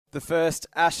The first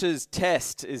Ashes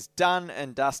test is done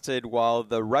and dusted while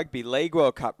the Rugby League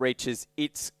World Cup reaches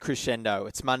its crescendo.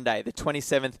 It's Monday, the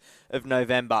 27th of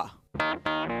November.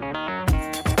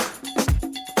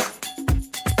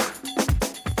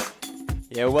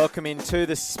 Yeah, welcome into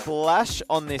the Splash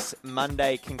on this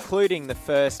Monday, concluding the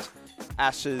first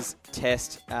Ashes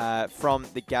test from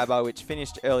the Gabba, which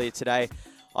finished earlier today.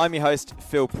 I'm your host,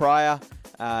 Phil Pryor.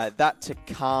 That to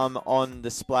come on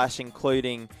the Splash,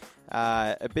 including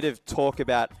a bit of talk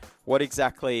about what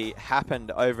exactly happened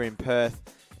over in Perth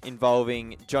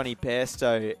involving Johnny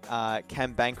Bairstow,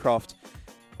 Cam Bancroft,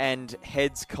 and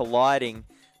heads colliding,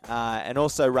 and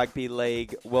also Rugby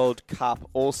League World Cup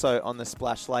also on the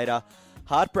Splash later.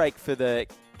 Heartbreak for the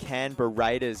Canberra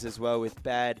Raiders as well, with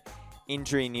bad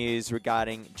injury news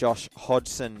regarding Josh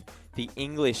Hodgson, the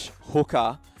English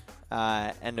hooker.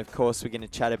 And of course, we're going to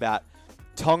chat about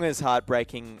Tonga's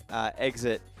heartbreaking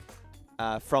exit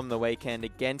from the weekend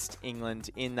against England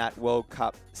in that World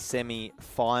Cup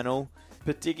semi-final.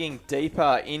 But digging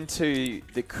deeper into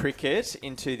the cricket,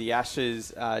 into the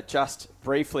Ashes, just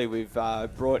briefly, we've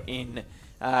brought in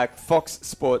Fox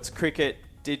Sports Cricket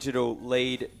Digital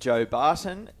Lead Joe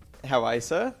Barton. How are you,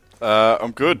 sir?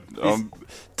 I'm good. I'm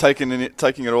taking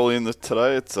it all in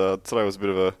today. Today was a bit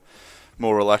of a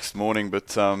more relaxed morning,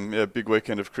 but big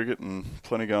weekend of cricket and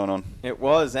plenty going on. It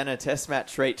was, and a test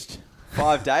match reached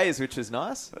 5 days, which was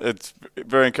nice. It's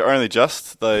only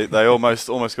just. They almost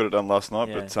got it done last night,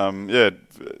 but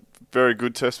very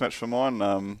good test match for mine.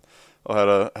 I had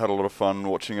a lot of fun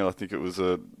watching it. I think it was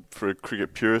for a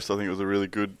cricket purist, I think it was a really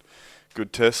good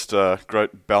test.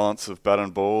 Great balance of bat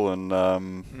and ball, and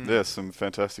some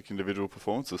fantastic individual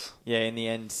performances. Yeah, in the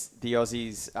end, the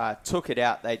Aussies took it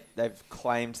out. They've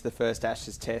claimed the first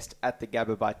Ashes test at the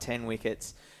Gabba by 10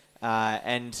 wickets,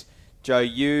 and Joe,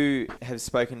 you have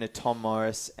spoken to Tom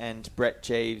Morris and Brett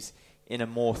Jeeves in a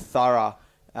more thorough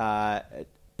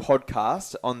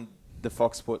podcast on the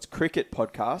Fox Sports Cricket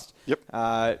podcast. Yep.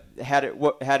 How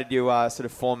did you sort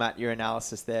of format your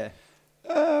analysis there?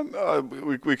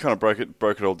 We kind of broke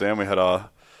it all down.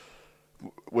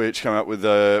 We each came up with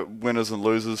winners and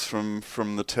losers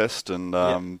from the test,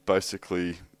 and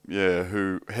basically,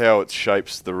 how it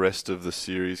shapes the rest of the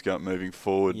series moving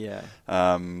forward.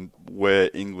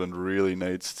 Where England really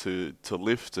needs to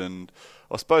lift, and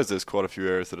I suppose there's quite a few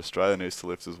areas that Australia needs to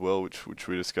lift as well, which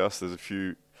we discussed. There's a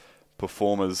few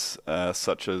performers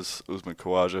such as Usman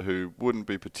Khawaja, who wouldn't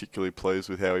be particularly pleased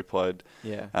with how he played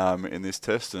in this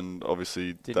test, and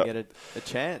obviously didn't get a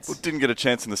chance. Well, didn't get a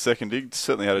chance in the second dig.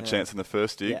 Certainly had a chance in the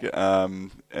first dig.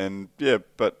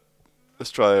 But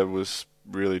Australia was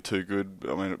really too good.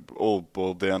 I mean, it all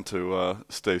boiled down to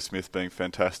Steve Smith being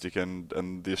fantastic, and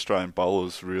the Australian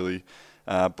bowlers really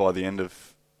by the end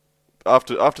of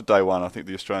After day one, I think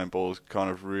the Australian bowlers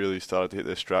kind of really started to hit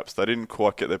their straps. They didn't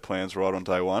quite get their plans right on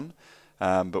day one,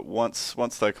 but once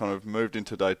they kind of moved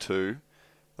into day two,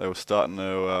 they were starting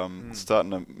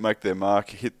to make their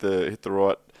mark, hit the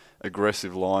right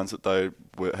aggressive lines that they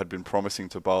had been promising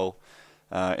to bowl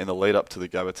in the lead up to the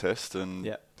Gabba test,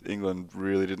 and England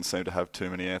really didn't seem to have too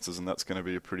many answers, and that's going to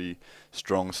be a pretty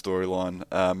strong storyline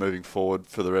moving forward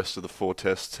for the rest of the four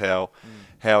tests. How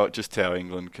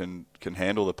England can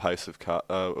handle the pace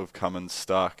of Cummins,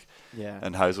 Stark,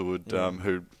 and Hazelwood,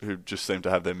 who just seem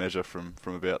to have their measure from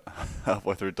about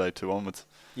halfway through day two onwards.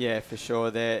 Yeah, for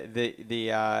sure.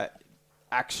 The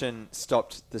action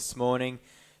stopped this morning.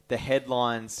 The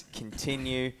headlines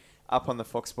continue up on the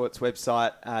Fox Sports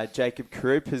website. Jacob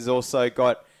Karup has also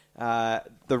got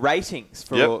the ratings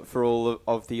for all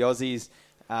of the Aussies.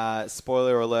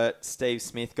 Spoiler alert: Steve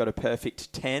Smith got a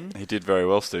perfect 10. He did very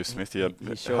well, Steve Smith. He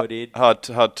sure did. Hard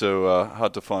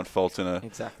to find fault in a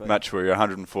match where you're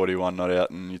 141 not out,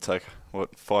 and you take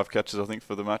 5 catches I think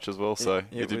for the match as well. So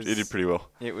he did pretty well.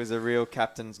 It was a real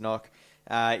captain's knock.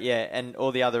 And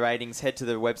all the other ratings, head to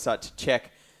the website to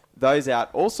check those out.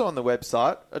 Also on the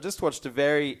website, I just watched a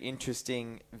very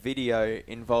interesting video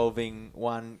involving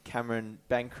one Cameron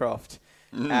Bancroft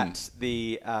at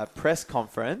the press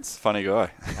conference. Funny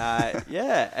guy.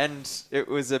 And it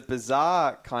was a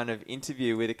bizarre kind of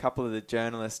interview with a couple of the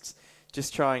journalists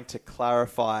just trying to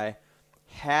clarify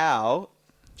how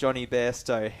Johnny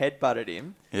Bairstow headbutted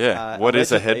him. What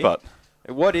is a headbutt?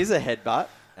 What is a headbutt?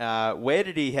 Where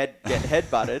did he get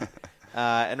headbutted?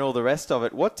 And all the rest of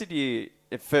it. What did you...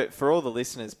 For all the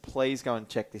listeners, please go and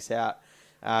check this out.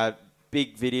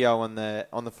 Big video on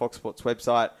the Fox Sports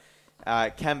website.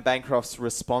 Cam Bancroft's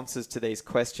responses to these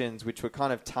questions, which were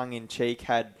kind of tongue-in-cheek,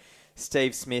 had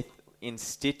Steve Smith in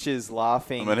stitches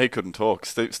laughing. I mean, he couldn't talk.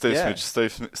 Steve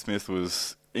Smith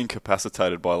was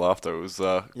incapacitated by laughter. It was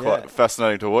quite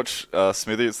fascinating to watch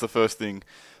Smithy. It's the first thing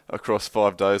across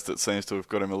 5 days that seems to have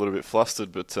got him a little bit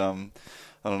flustered. But I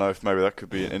don't know if maybe that could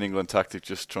be an England tactic,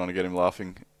 just trying to get him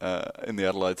laughing in the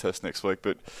Adelaide Test next week.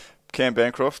 But Cam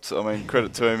Bancroft, I mean,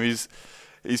 credit to him. He's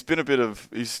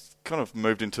kind of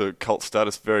moved into cult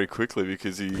status very quickly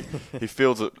because he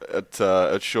fields it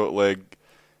at short leg,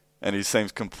 and he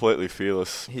seems completely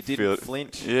fearless. He didn't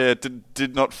flinch. Yeah,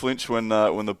 did not flinch when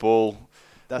the ball.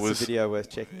 That's a video worth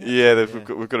checking out. Yeah,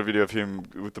 we've got a video of him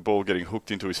with the ball getting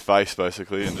hooked into his face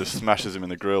basically, and just smashes him in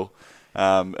the grill,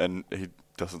 and he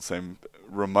doesn't seem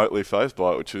remotely fazed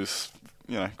by it, which is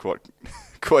quite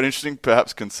interesting,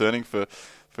 perhaps concerning for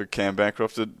Cam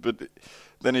Bancroft. But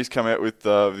then he's come out with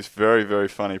this very, very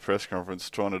funny press conference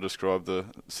trying to describe the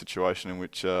situation in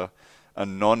which a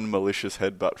non-malicious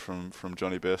headbutt from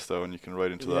Johnny Bairstow, and you can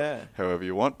read into that however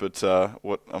you want. But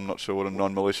I'm not sure what a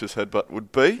non-malicious headbutt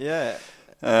would be. Yeah.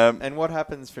 And what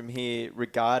happens from here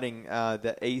regarding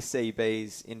the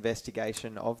ECB's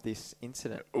investigation of this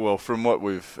incident? Well, from what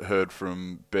we've heard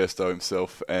from Bairstow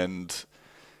himself and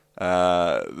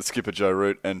the skipper Joe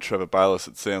Root and Trevor Bayliss,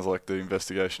 it sounds like the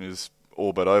investigation is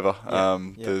all but over.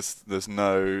 There's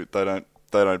no, they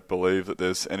don't believe that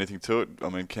there's anything to it. I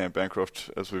mean, Cam Bancroft,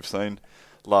 as we've seen,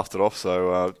 laughed it off.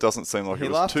 So it doesn't seem like he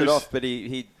laughed it off, but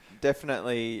he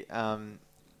definitely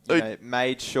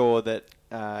made sure that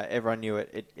everyone knew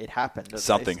it happened.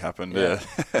 Something happened. Yeah.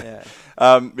 Yeah.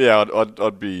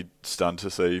 I'd be stunned to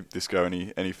see this go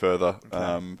any further.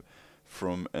 Okay.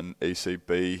 From an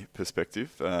ECB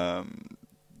perspective,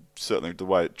 certainly the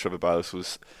way Trevor Bayliss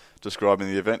was describing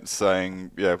the event,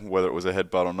 saying, whether it was a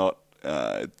headbutt or not,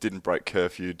 it didn't break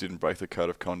curfew, didn't break the code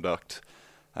of conduct.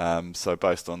 So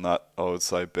based on that, I would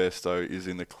say Bairstow is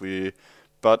in the clear.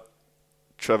 But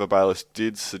Trevor Bayliss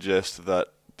did suggest that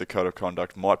the code of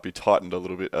conduct might be tightened a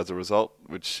little bit as a result,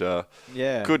 which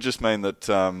could just mean that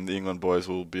the England boys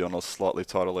will be on a slightly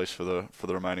tighter leash for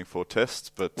the remaining 4 tests.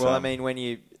 But I mean, when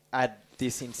you add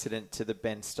this incident to the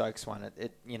Ben Stokes one,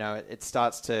 it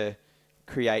starts to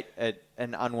create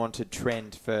an unwanted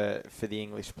trend for the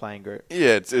English playing group.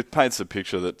 Yeah, it paints a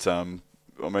picture that,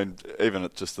 even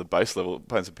at just the base level, it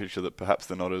paints a picture that perhaps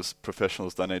they're not as professional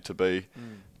as they need to be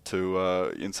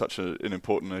in such an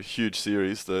important, a huge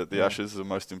series. The Ashes is the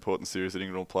most important series that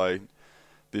England will play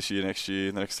this year, next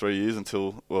year, the next 3 years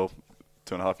until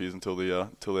 2.5 years until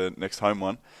their next home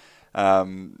one.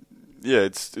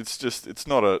 It's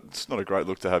not a great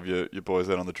look to have your boys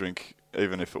out on the drink,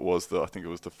 even if it was I think it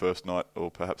was the first night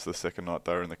or perhaps the second night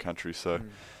they were in the country. So,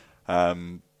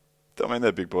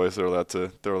 they're big boys. They're allowed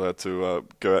to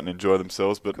go out and enjoy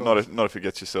themselves, but not if it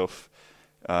gets yourself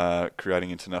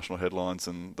creating international headlines,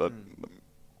 and that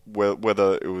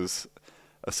whether it was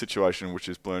a situation which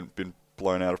has been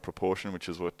blown out of proportion, which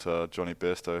is what Johnny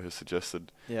Bairstow has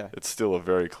suggested. Yeah, it's still a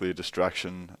very clear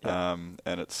distraction, and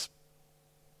it's.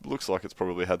 Looks like it's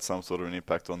probably had some sort of an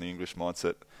impact on the English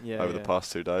mindset over the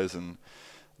past 2 days, and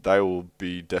they will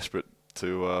be desperate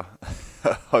to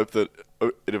hope that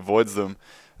it avoids them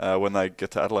when they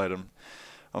get to Adelaide. And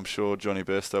I'm sure Johnny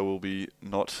Bairstow will be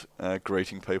not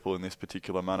greeting people in this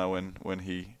particular manner when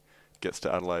he gets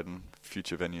to Adelaide and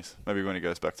future venues. Maybe when he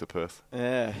goes back to Perth.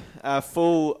 Yeah.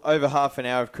 Full over half an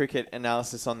hour of cricket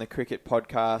analysis on the Cricket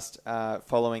Podcast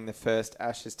following the first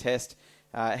Ashes Test.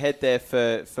 Head there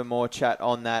for more chat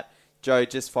on that. Joe,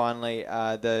 just finally,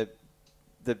 the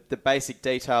basic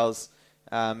details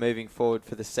moving forward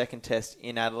for the second test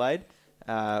in Adelaide.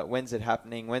 When's it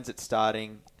happening? When's it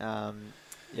starting?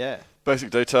 Basic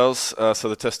details. So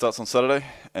the test starts on Saturday,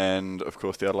 and of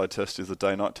course the Adelaide Test is a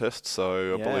day-night test.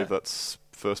 So I believe that's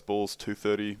first ball's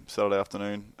 2:30 Saturday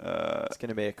afternoon. It's going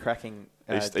to be a cracking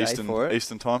day for it.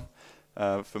 Eastern time.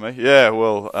 For me,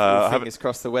 fingers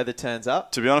crossed the weather turns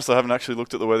up. To be honest, I haven't actually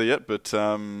looked at the weather yet, but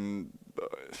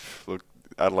look,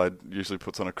 Adelaide usually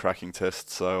puts on a cracking test,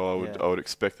 so I would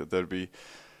expect that there'd be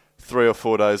 3 or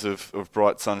 4 days of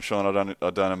bright sunshine. I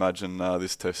don't imagine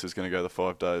this test is going to go the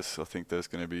 5 days. I think there's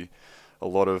going to be a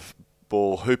lot of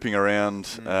ball hooping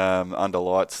around under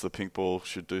lights. The pink ball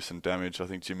should do some damage. I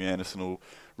think Jimmy Anderson will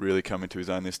really come into his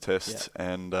own this test,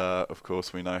 and of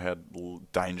course we know how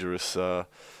dangerous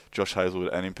Josh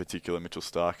Hazlewood and in particular Mitchell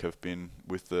Starc have been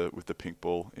with the pink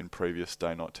ball in previous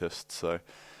day-night tests. So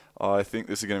I think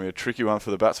this is going to be a tricky one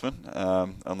for the batsmen,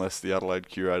 unless the Adelaide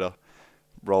curator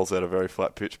rolls out a very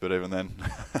flat pitch. But even then,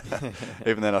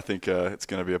 I think it's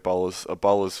going to be a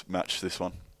bowler's match, this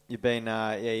one. You've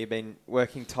been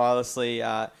working tirelessly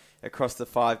across the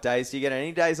 5 days. Do you get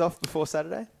any days off before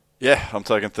Saturday? Yeah, I'm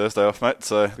taking Thursday off, mate.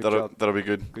 So that'll be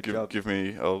good.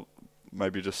 I'll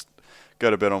maybe just go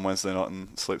to bed on Wednesday night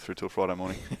and sleep through till Friday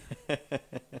morning.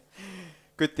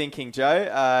 Good thinking,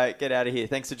 Joe. Get out of here.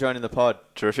 Thanks for joining the pod.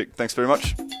 Terrific. Thanks very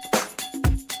much.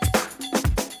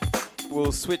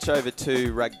 we'll switch over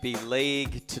to Rugby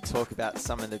League to talk about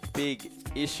some of the big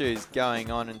issues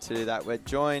going on. And to do that, we're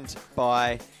joined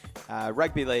by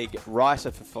Rugby League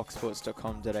writer for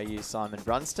foxsports.com.au, Simon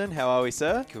Brunsdon. How are we,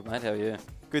 sir? Good, mate. How are you?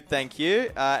 Good, thank you.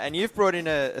 And you've brought in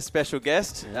a special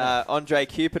guest, Andre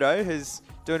Cupido, who's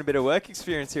doing a bit of work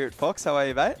experience here at Fox. How are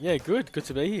you, mate? Yeah, good. Good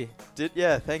to be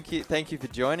here. Thank you for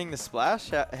joining the Splash.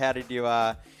 How did you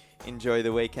enjoy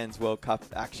the weekend's World Cup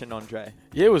action, Andre?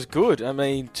 Yeah, it was good. I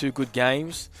mean, 2 good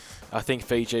games. I think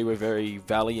Fiji were very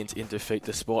valiant in defeat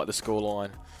despite the scoreline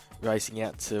racing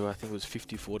out to, I think it was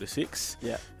 54-6.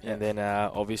 Yeah. And then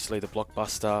obviously the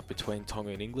blockbuster between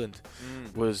Tonga and England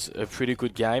was a pretty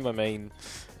good game. I mean,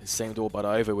 it seemed all but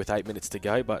over with 8 minutes to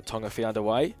go, but Tonga found a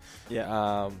way.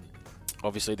 Yeah.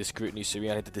 Obviously the scrutiny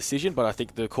surrounded the decision, but I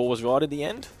think the call was right in the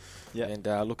end. Yeah. And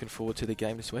looking forward to the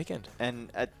game this weekend.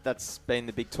 And that's been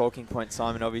the big talking point,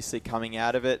 Simon, obviously coming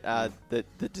out of it.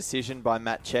 The decision by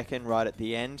Matt Cecchin right at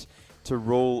the end to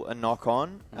rule a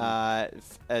knock-on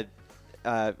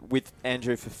with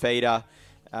Andrew Fafita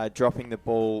dropping the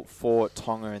ball for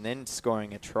Tonga and then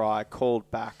scoring a try, called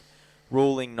back,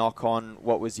 ruling knock-on.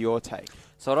 What was your take?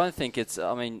 So I don't think it's...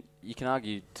 I mean, you can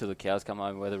argue till the cows come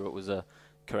home whether it was a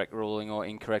correct ruling or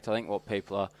incorrect. I think what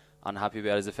people are unhappy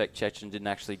about is the fact Cecchin didn't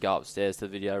actually go upstairs to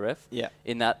the video ref. Yeah.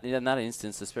 In that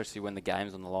instance, especially when the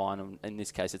game's on the line, and in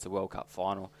this case it's a World Cup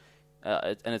final,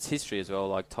 and it's history as well.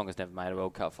 Like, Tonga's never made a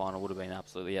World Cup final, would have been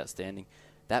absolutely outstanding.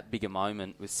 That bigger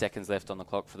moment with seconds left on the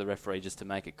clock for the referee just to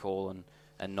make a call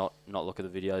and not look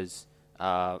at the videos,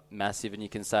 massive. And you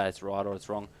can say it's right or it's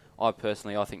wrong. I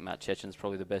think Matt Cecchin's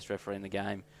probably the best referee in the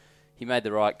game. He made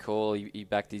the right call. He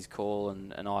backed his call,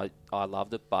 and I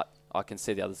loved it. But I can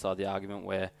see the other side of the argument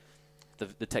where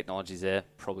the technology's there.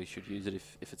 Probably should use it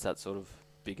if it's that sort of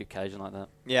big occasion like that.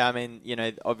 Yeah, I mean,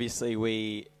 obviously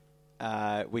we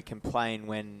complain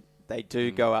when they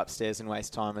do go upstairs and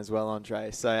waste time as well,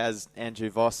 Andre. So as Andrew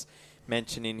Voss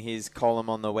mentioned in his column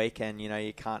on the weekend,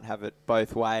 you can't have it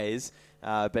both ways.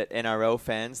 But NRL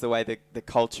fans, the way the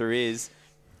culture is,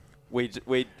 we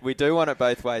do want it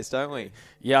both ways, don't we?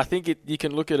 Yeah, I think you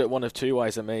can look at it one of 2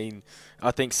 ways. I mean,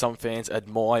 I think some fans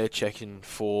admire Cecchin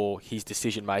for his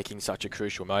decision-making such a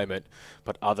crucial moment,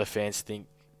 but other fans think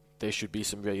there should be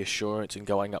some reassurance in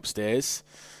going upstairs.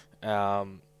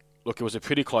 Look, it was a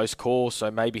pretty close call, so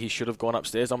maybe he should have gone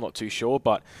upstairs. I'm not too sure,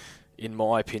 but in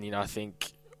my opinion, I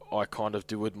think I kind of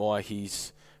do admire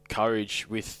his courage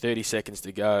with 30 seconds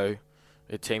to go.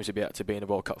 The team's about to be in a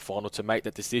World Cup final to make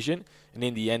that decision. And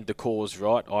in the end, the call was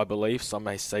right, I believe. Some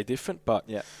may say different, but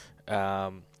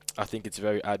I think it's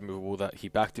very admirable that he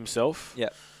backed himself. Yeah.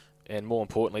 And more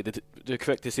importantly, the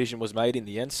correct decision was made in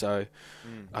the end, so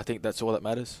I think that's all that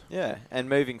matters. Yeah, and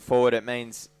moving forward, it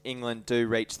means England do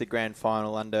reach the grand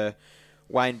final under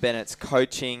Wayne Bennett's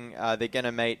coaching. They're going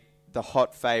to meet the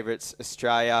hot favourites,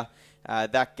 Australia.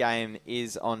 That game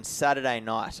is on Saturday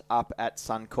night up at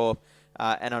Suncorp.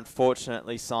 And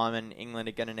unfortunately, Simon, England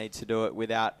are going to need to do it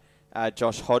without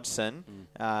Josh Hodgson,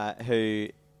 who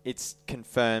it's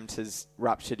confirmed has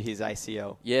ruptured his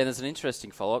ACL. Yeah, there's an interesting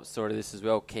follow-up story to this as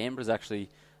well. Canberra's actually,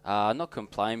 not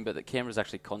complained, but that Canberra's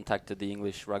actually contacted the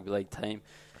English Rugby League team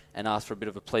and asked for a bit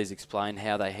of a please explain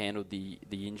how they handled the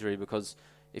injury, because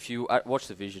if you watch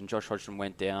the vision, Josh Hodgson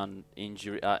went down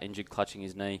injured clutching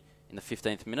his knee in the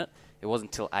 15th minute. It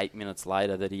wasn't until 8 minutes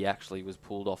later that he actually was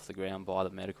pulled off the ground by the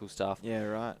medical staff. Yeah,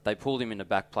 right. They pulled him into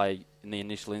back play in the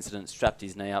initial incident, strapped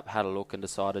his knee up, had a look and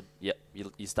decided, yep,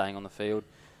 you're staying on the field.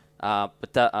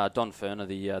 But Don Ferner,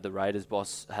 the Raiders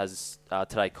boss, has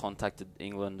today contacted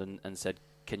England and said,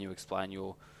 can you explain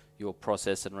your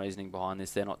process and reasoning behind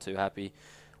this? They're not too happy.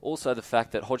 Also, the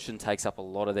fact that Hodgson takes up a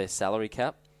lot of their salary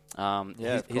cap.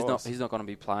 He's not going to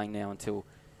be playing now until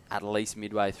at least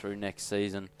midway through next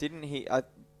season. Didn't he? I'm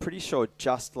pretty sure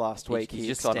just last week he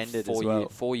just extended got a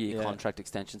four-year Yeah. contract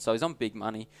extension. So he's on big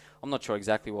money. I'm not sure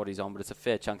exactly what he's on, but it's a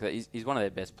fair chunk of that. He's one of their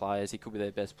best players. He could be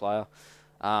their best player.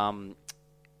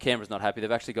 Canberra's not happy.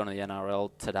 They've actually gone to the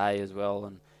NRL today as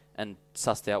well and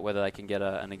sussed out whether they can get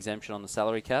an exemption on the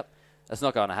salary cap. That's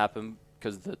not going to happen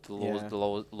because the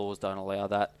laws don't allow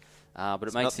that. But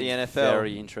it makes it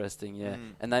very interesting, yeah.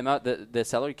 And their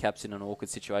salary cap's in an awkward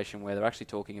situation where they're actually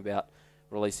talking about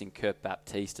releasing Kurt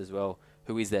Baptiste as well,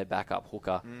 who is their backup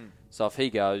hooker. So if he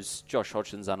goes, Josh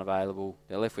Hodgson's unavailable.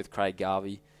 They're left with Craig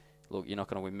Garvey. Look, you're not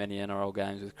going to win many NRL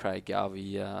games with Craig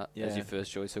Garvey as your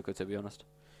first choice hooker, to be honest.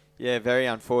 Yeah, very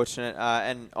unfortunate.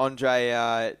 And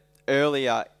Andre,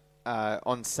 earlier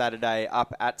on Saturday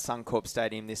up at Suncorp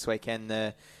Stadium this weekend,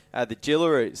 the the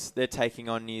Gillaroos. They're taking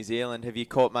on New Zealand. Have you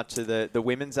caught much of the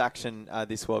women's action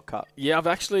this World Cup? Yeah, I've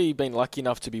actually been lucky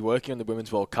enough to be working on the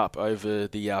Women's World Cup over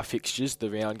the fixtures, the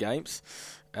round games.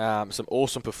 Some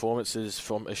awesome performances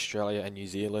from Australia and New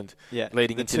Zealand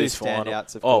leading into this final. The two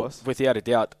standouts, of course. Without a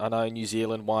doubt. I know New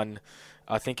Zealand won,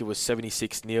 I think it was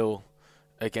 76-0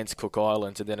 against Cook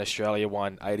Islands, and then Australia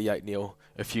won 88-0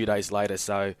 a few days later.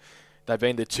 So they've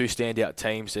been the two standout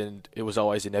teams, and it was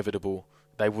always inevitable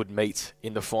they would meet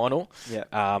in the final.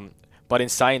 Yeah. But in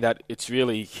saying that, it's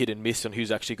really hit and miss on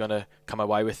who's actually going to come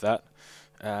away with that.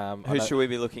 Who should we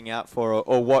be looking out for,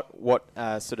 or what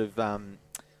sort of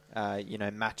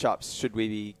matchups should we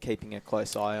be keeping a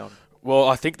close eye on? Well,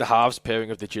 I think the halves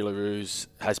pairing of the Gillaroos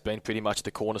has been pretty much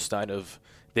the cornerstone of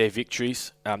their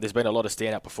victories. There's been a lot of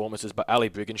standout performances, but Ali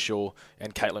Brigginshaw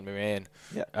and Caitlin Moran,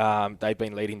 they've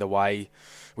been leading the way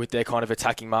with their kind of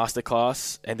attacking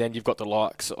masterclass. And then you've got the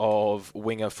likes of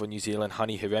winger for New Zealand,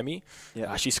 Honey Hiremi.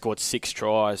 She scored 6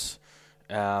 tries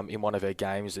in one of her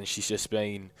games, and she's just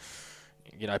been,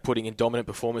 putting in dominant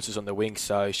performances on the wing.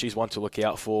 So she's one to look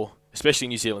out for, especially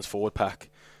New Zealand's forward pack.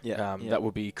 That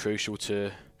will be crucial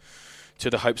to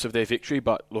the hopes of their victory.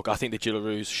 But look, I think the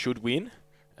Gillaroos should win,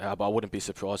 but I wouldn't be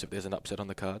surprised if there's an upset on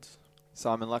the cards.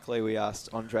 Simon, luckily we asked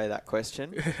Andre that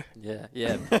question.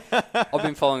 Yeah. I've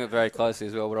been following it very closely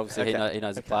as well, but obviously he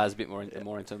knows the players a bit more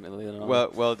intimately than I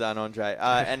do. Well done, Andre.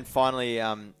 And finally,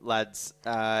 lads,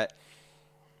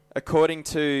 according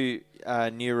to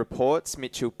new reports,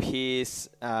 Mitchell Pearce,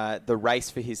 the race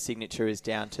for his signature is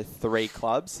down to 3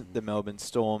 clubs. The Melbourne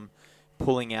Storm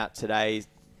pulling out today,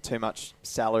 too much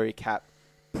salary cap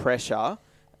pressure.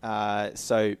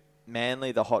 So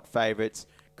Manly, the hot favourites,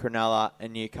 Cronulla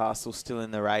and Newcastle still in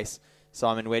the race.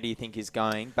 Simon, where do you think he's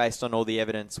going based on all the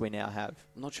evidence we now have?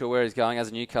 I'm not sure where he's going. As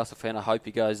a Newcastle fan, I hope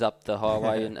he goes up the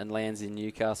highway and lands in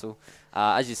Newcastle.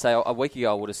 As you say, a week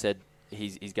ago I would have said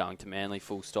he's going to Manly,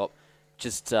 full stop,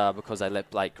 just because they let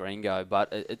Blake Green go. But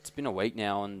it's been a week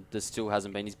now and there still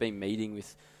hasn't been. He's been meeting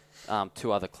with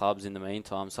 2 other clubs in the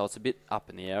meantime, so it's a bit up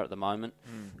in the air at the moment.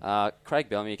 Craig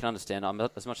Bellamy, you can understand,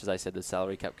 as much as they said the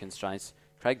salary cap constraints,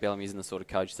 Craig Bellamy isn't the sort of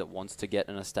coach that wants to get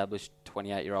an established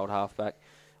 28-year-old halfback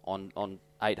on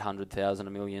 $800,000,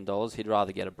 $1 million. He'd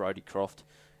rather get a Brodie Croft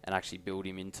and actually build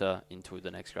him into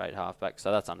the next great halfback.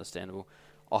 So that's understandable.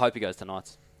 I hope he goes to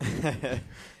Knights.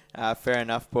 Fair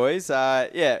enough, boys.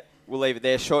 We'll leave it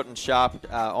there. Short and sharp.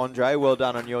 Andre, well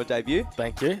done on your debut.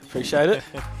 Thank you. Appreciate it.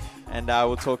 And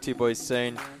we'll talk to you boys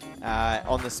soon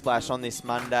on The Splash on this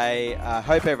Monday.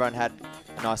 Hope everyone had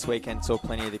a nice weekend, saw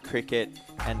plenty of the cricket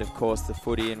and, of course, the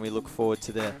footy. And we look forward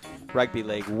to the Rugby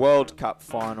League World Cup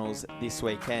finals this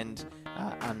weekend.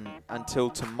 Until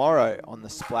tomorrow on The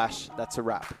Splash, that's a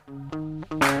wrap.